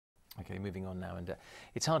OK, moving on now, and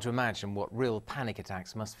it's hard to imagine what real panic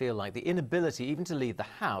attacks must feel like, the inability even to leave the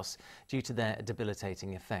house due to their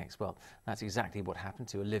debilitating effects. Well, that's exactly what happened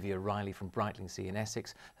to Olivia Riley from Brightlingsea in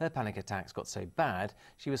Essex. Her panic attacks got so bad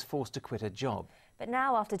she was forced to quit her job. But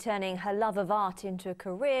now, after turning her love of art into a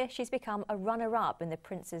career, she's become a runner-up in the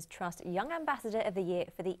Prince's Trust Young Ambassador of the Year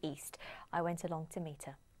for the East. I went along to meet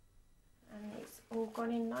her. And it's all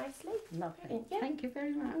gone in nicely. Lovely. Yeah. Thank you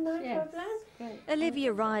very much. No yes. problem. Great.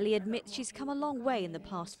 Olivia Riley admits she's come a long way in the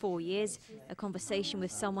past 4 years. A conversation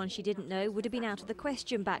with someone she didn't know would have been out of the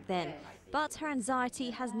question back then. But her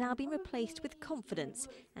anxiety has now been replaced with confidence,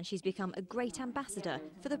 and she's become a great ambassador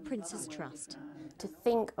for the Prince's Trust. To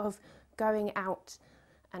think of going out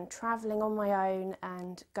and travelling on my own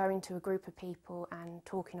and going to a group of people and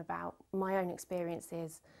talking about my own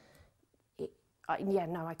experiences,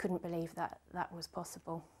 I couldn't believe that was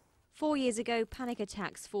possible. 4 years ago, panic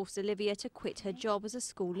attacks forced Olivia to quit her job as a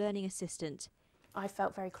school learning assistant. I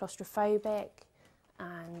felt very claustrophobic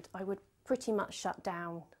and I would pretty much shut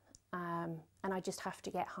down, and I just have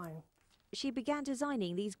to get home. She began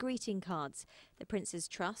designing these greeting cards. The Prince's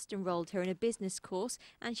Trust enrolled her in a business course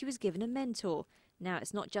and she was given a mentor. Now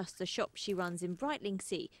it's not just the shop she runs in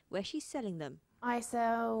Brightlingsea where she's selling them. I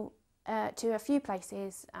sell to a few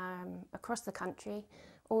places across the country,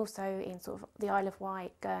 also in sort of the Isle of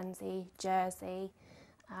Wight, Guernsey, Jersey.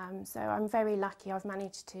 So I'm very lucky I've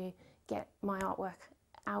managed to get my artwork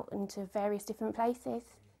out into various different places.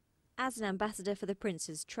 As an ambassador for the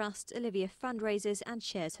Prince's Trust, Olivia fundraises and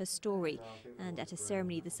shares her story. And at a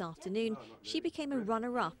ceremony this afternoon, she became a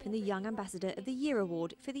runner-up in the Young Ambassador of the Year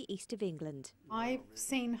award for the East of England. I've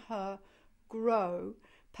seen her grow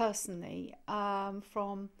personally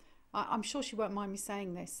from, I'm sure she won't mind me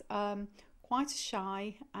saying this, quite a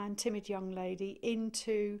shy and timid young lady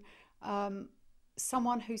into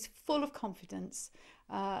someone who's full of confidence,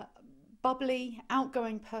 bubbly,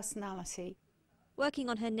 outgoing personality. Working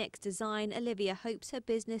on her next design, Olivia hopes her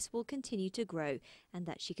business will continue to grow and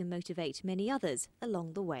that she can motivate many others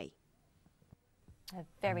along the way. A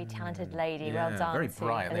very talented lady. Yeah, well done. very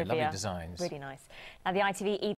bright. Olivia. Lovely designs. Really nice. Now, the ITV